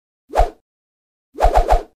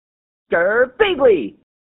Girbeagly!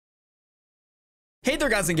 Hey there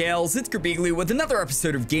guys and gals, it's Girbeagly with another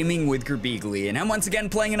episode of Gaming with Girbeagly, and I'm once again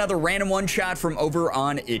playing another random one-shot from over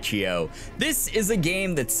on Itch.io. This is a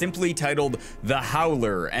game that's simply titled The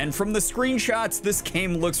Howler, and from the screenshots, this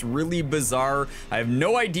game looks really bizarre. I have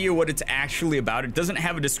no idea what it's actually about. It doesn't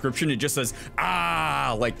have a description, it just says,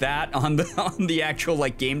 ah, like that on the actual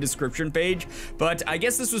like game description page. But I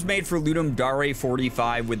guess this was made for Ludum Dare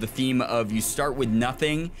 45 with the theme of you start with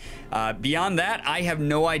nothing. Beyond that, I have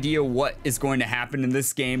no idea what is going to happen in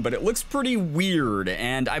this game, but it looks pretty weird,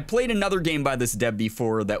 and I played another game by this dev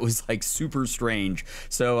before that was like super strange.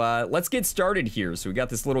 So let's get started here. So we got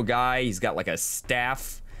this little guy, he's got like a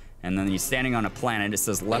staff, and then he's standing on a planet. It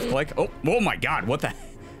says left click. Oh my god, what the,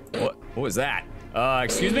 what was that?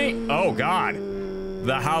 Excuse me? Oh god.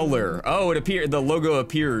 The Howler. Oh, it appeared, the logo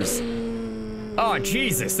appears. Oh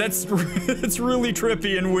Jesus, that's that's really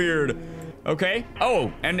trippy and weird. Okay.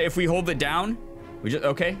 Oh, and if we hold it down, we just,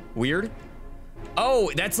 okay, weird.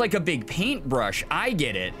 Oh, that's like a big paintbrush. I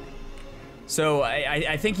get it. So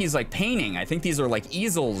I think he's like painting. I think these are like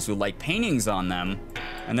easels with like paintings on them.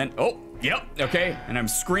 And then, oh, yep, okay. And I'm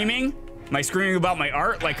screaming. Am I screaming about my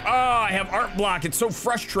art? Like, oh, I have art block. It's so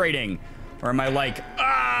frustrating. Or am I like,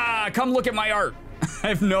 ah, come look at my art. I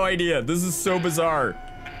have no idea. This is so bizarre.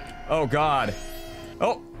 Oh God.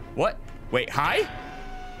 Oh, what? Wait, hi?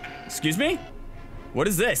 Excuse me? What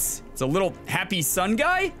is this? It's a little happy sun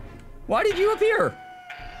guy? Why did you appear?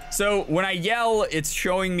 So when I yell, it's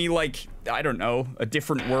showing me like, I don't know, a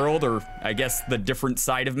different world, or I guess the different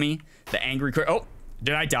side of me. The angry, oh,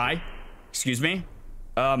 did I die? Excuse me?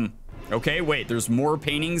 Okay, wait, there's more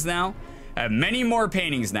paintings now? I have many more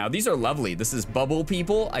paintings now. These are lovely. This is Bubble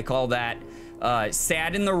People. I call that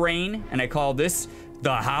Sad in the Rain, and I call this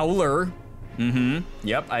The Howler.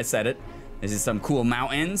 Yep, I said it. This is some cool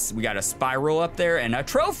mountains. We got a spiral up there and a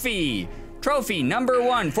trophy. Trophy number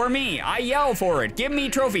 1 for me. I yell for it. Give me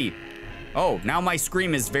trophy. Oh, now my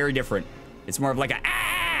scream is very different. It's more of like a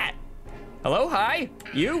ah. Hello, hi,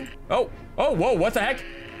 you? Oh, whoa, what the heck?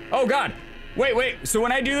 Oh God. Wait. So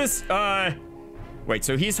when I do this, wait.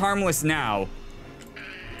 So he's harmless now.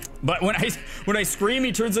 But when I scream,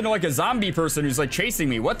 he turns into like a zombie person who's like chasing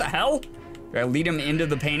me. What the hell? Do I lead him into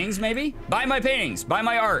the paintings, maybe? Buy my paintings, buy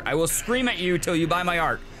my art. I will scream at you till you buy my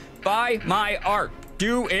art. Buy my art.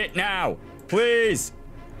 Do it now, please.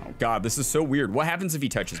 Oh God, this is so weird. What happens if he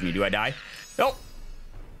touches me? Do I die? Oh,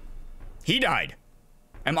 he died.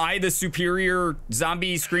 Am I the superior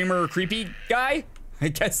zombie screamer creepy guy? I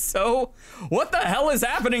guess so. What the hell is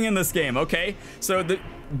happening in this game? Okay, so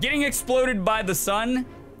getting exploded by the sun,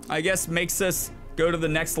 I guess, makes us go to the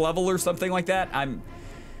next level or something like that.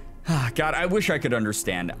 God, I wish I could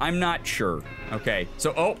understand. I'm not sure. Okay,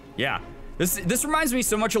 so, oh, yeah. This reminds me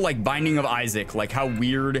so much of, like, Binding of Isaac, like, how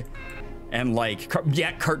weird and, like,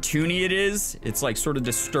 cartoony it is. It's, like, sort of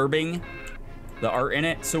disturbing, the art in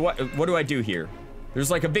it. So what do I do here?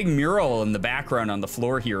 There's, like, a big mural in the background on the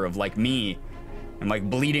floor here of, like, me. I'm, like,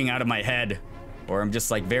 bleeding out of my head. Or I'm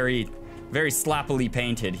just, like, very, very sloppily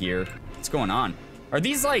painted here. What's going on? Are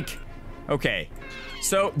these, like... Okay.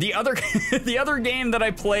 So the other game that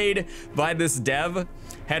I played by this dev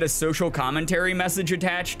had a social commentary message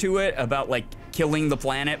attached to it about like killing the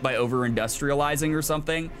planet by over-industrializing or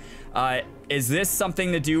something. Is this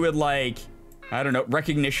something to do with like, I don't know,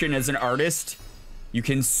 recognition as an artist? You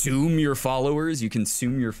consume your followers, you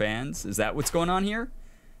consume your fans. Is that what's going on here?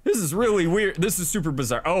 This is really weird. This is super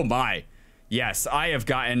bizarre. Oh my. Yes, I have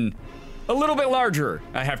gotten a little bit larger,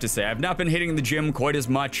 I have to say. I've not been hitting the gym quite as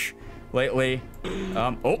much lately.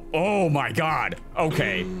 Oh my God.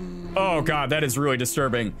 Okay. Oh God, that is really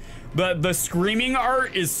disturbing. The screaming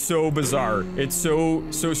art is so bizarre. It's so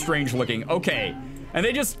strange looking. Okay. And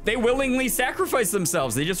they willingly sacrifice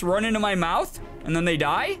themselves. They just run into my mouth and then they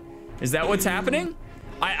die? Is that what's happening?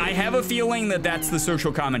 I have a feeling that that's the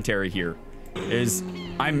social commentary here. Is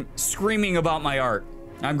I'm screaming about my art.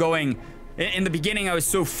 I'm going, in the beginning, I was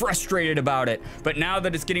so frustrated about it, but now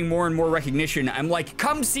that it's getting more and more recognition, I'm like,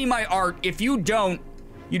 come see my art. If you don't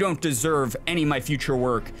deserve any of my future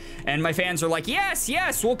work. And my fans are like,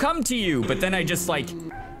 yes, we'll come to you. But then I just like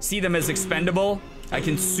see them as expendable. I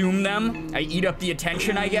consume them. I eat up the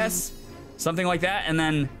attention, I guess. Something like that. And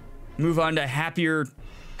then move on to happier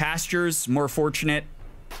pastures, more fortunate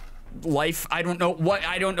life. I don't know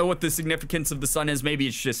what the significance of the sun is. Maybe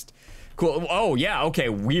it's just cool. Oh yeah, okay,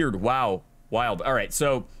 weird. Wow, wild. All right,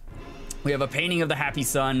 so we have a painting of the happy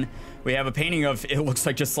sun. We have a painting of, it looks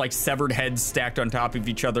like just like severed heads stacked on top of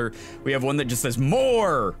each other. We have one that just says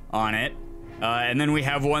more on it. And then we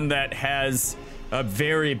have one that has a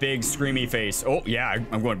very big screamy face. Oh yeah,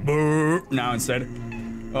 I'm going boo now instead.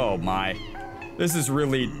 Oh my. This is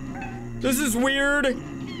weird.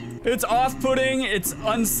 It's off-putting, it's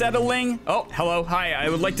unsettling. Oh, hello, hi, I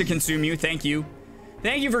would like to consume you, thank you.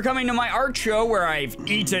 Thank you for coming to my art show where I've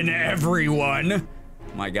eaten everyone.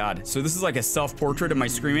 My God, so this is like a self-portrait of my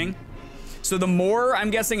screaming. So the more,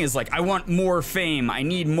 I'm guessing, is like, I want more fame, I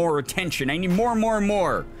need more attention, I need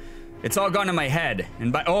more. It's all gone to my head.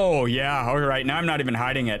 And oh yeah, all right, now I'm not even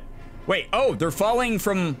hiding it. Wait, oh, they're falling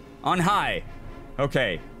from on high.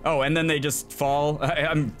 Okay, oh, and then they just fall.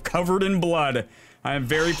 I'm covered in blood. I am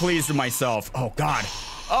very pleased with myself. Oh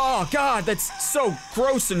God, that's so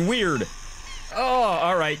gross and weird. Oh,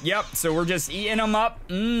 all right, yep, so we're just eating them up.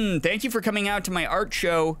 Thank you for coming out to my art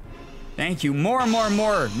show. Thank you, more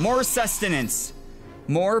sustenance.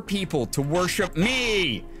 More people to worship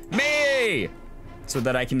me, so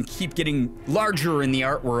that I can keep getting larger in the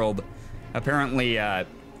art world. Apparently,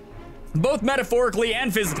 both metaphorically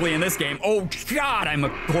and physically in this game. Oh God, I'm a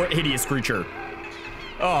hideous creature.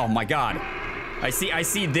 Oh my God. I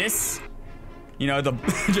see this, you know,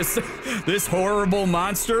 just this horrible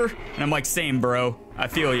monster, and I'm like, same bro, I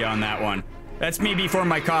feel you on that one. That's me before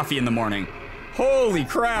my coffee in the morning. Holy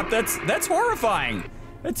crap, that's horrifying.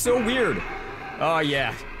 That's so weird. Oh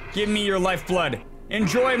yeah, give me your lifeblood.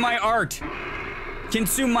 Enjoy my art.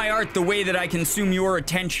 Consume my art the way that I consume your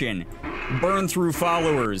attention. Burn through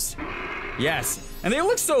followers. Yes, and they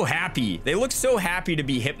look so happy. They look so happy to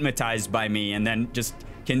be hypnotized by me and then just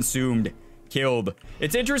consumed. Killed.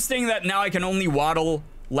 It's interesting that now I can only waddle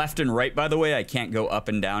left and right, by the way. I can't go up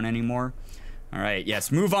and down anymore. All right,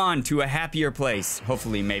 yes, move on to a happier place.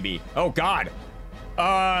 Hopefully, maybe. Oh, God.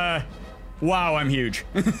 Wow, I'm huge.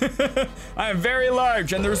 I am very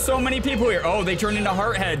large, and there's so many people here. Oh, they turned into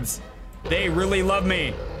heart heads. They really love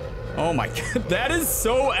me. Oh, my God. That is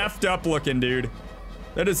so effed up looking, dude.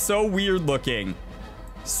 That is so weird looking.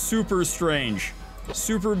 Super strange.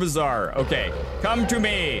 Super bizarre. Okay, come to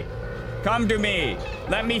me. Come to me.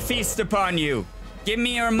 Let me feast upon you. Give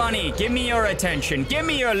me your money. Give me your attention. Give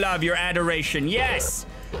me your love, your adoration. Yes,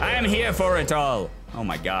 I am here for it all. Oh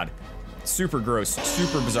my God. Super gross.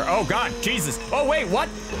 Super bizarre. Oh God, Jesus. Oh wait, what?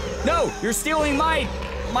 No, you're stealing my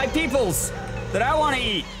peoples that I want to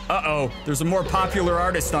eat. Uh-oh, there's a more popular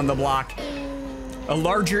artist on the block. A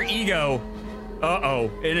larger ego.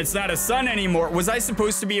 Uh-oh, and it's not a sun anymore. Was I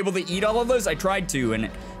supposed to be able to eat all of those? I tried to, and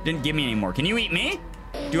it didn't give me any more. Can you eat me?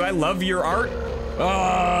 Do I love your art?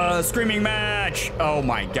 Oh, screaming match. Oh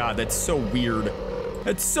my God, that's so weird.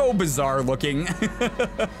 That's so bizarre looking.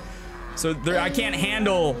 So there, I can't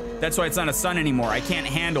handle, that's why it's not a sun anymore. I can't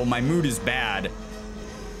handle, my mood is bad.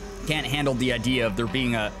 Can't handle the idea of there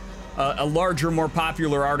being a larger, more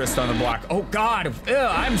popular artist on the block. Oh God,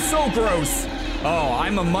 I'm so gross. Oh,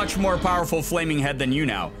 I'm a much more powerful flaming head than you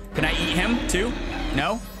now. Can I eat him too?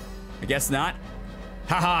 No? I guess not.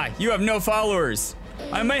 Haha, you have no followers.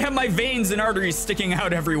 I may have my veins and arteries sticking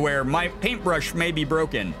out everywhere. My paintbrush may be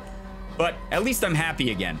broken. But at least I'm happy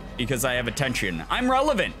again, because I have attention. I'm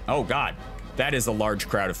relevant. Oh God, that is a large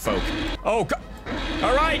crowd of folk. Oh God.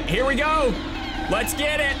 All right, here we go. Let's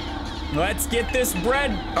get it. Let's get this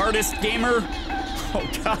bread, artist gamer. Oh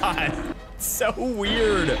God, it's so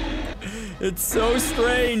weird. It's so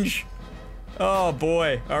strange. Oh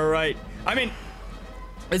boy, all right. I mean,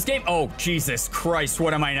 this game, oh Jesus Christ,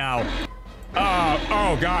 what am I now?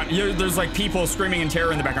 Oh God, there's like people screaming in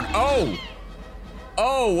terror in the background.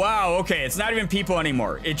 Oh wow, okay, it's not even people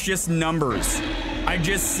anymore. It's just numbers.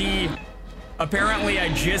 Apparently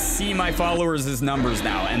I just see my followers as numbers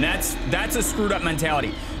now, and that's a screwed up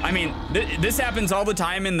mentality. I mean, this happens all the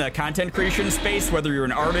time in the content creation space, whether you're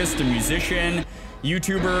an artist, a musician,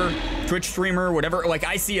 YouTuber, Twitch streamer, whatever. Like,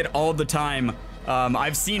 I see it all the time.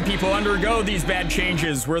 I've seen people undergo these bad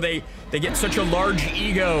changes where they get such a large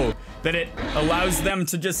ego that it allows them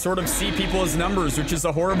to just sort of see people as numbers, which is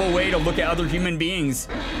a horrible way to look at other human beings.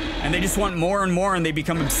 And they just want more and more, and they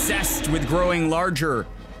become obsessed with growing larger,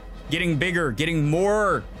 getting bigger, getting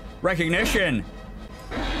more recognition.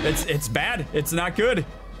 It's bad. It's not good.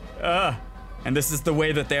 And this is the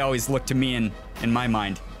way that they always look to me in my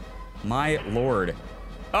mind. My Lord.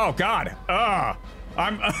 Oh God.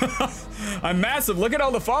 I'm I'm massive. Look at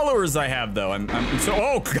all the followers I have, though. I'm so.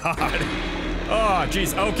 Oh God. Oh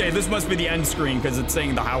jeez. Okay, this must be the end screen because it's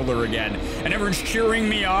saying the Howler again, and everyone's cheering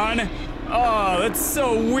me on. Oh, that's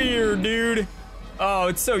so weird, dude. Oh,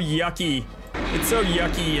 it's so yucky. It's so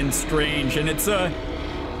yucky and strange, and it's a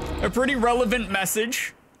pretty relevant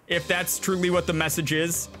message, if that's truly what the message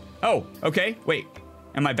is. Oh, okay. Wait,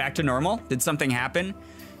 am I back to normal? Did something happen?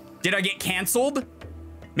 Did I get canceled?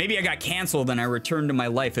 Maybe I got canceled and I returned to my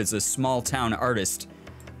life as a small town artist.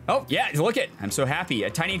 Oh, yeah, look it. I'm so happy. A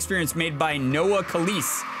tiny experience made by Noah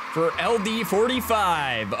Khalees for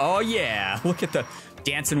LD45. Oh, yeah. Look at the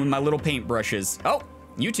dancing with my little paintbrushes. Oh,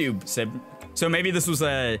 YouTube said. So maybe this was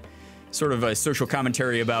a sort of a social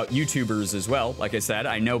commentary about YouTubers as well. Like I said,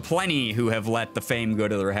 I know plenty who have let the fame go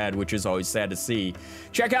to their head, which is always sad to see.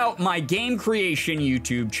 Check out my game creation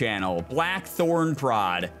YouTube channel, Blackthorn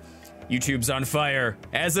Prod. YouTube's on fire,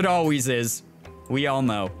 as it always is. We all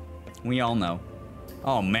know. We all know.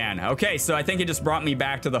 Oh, man. Okay, so I think it just brought me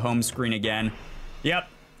back to the home screen again. Yep.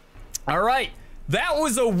 All right. That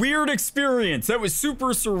was a weird experience. That was super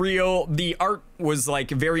surreal. The art was like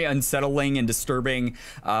very unsettling and disturbing.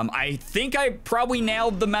 I think I probably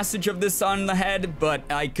nailed the message of this on the head,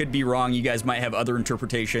 but I could be wrong. You guys might have other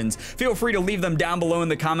interpretations. Feel free to leave them down below in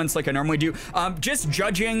the comments like I normally do. Just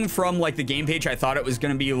judging from like the game page, I thought it was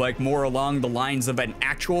going to be like more along the lines of an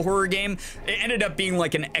actual horror game. It ended up being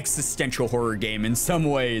like an existential horror game in some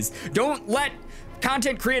ways. Don't let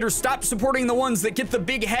content creators stop supporting the ones that get the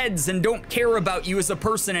big heads and don't care about you as a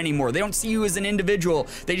person anymore. They don't see you as an individual.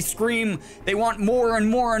 They scream, they want more and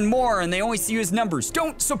more and more, and they only see you as numbers.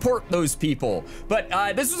 Don't support those people. But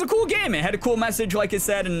this was a cool game. It had a cool message, like I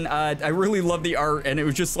said, and I really love the art, and it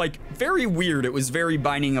was just like very weird. It was very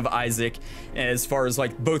Binding of Isaac as far as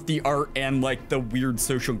like both the art and like the weird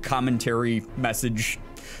social commentary message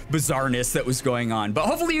bizarreness that was going on. But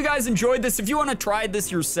hopefully you guys enjoyed this. If you want to try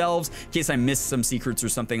this yourselves, in case I missed some secrets or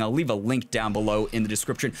something, I'll leave a link down below in the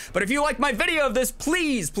description. But if you like my video of this,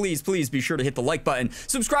 please, please, please be sure to hit the like button,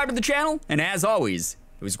 subscribe to the channel, and as always,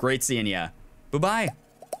 it was great seeing ya. Bye-bye.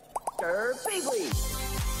 Girbeagly.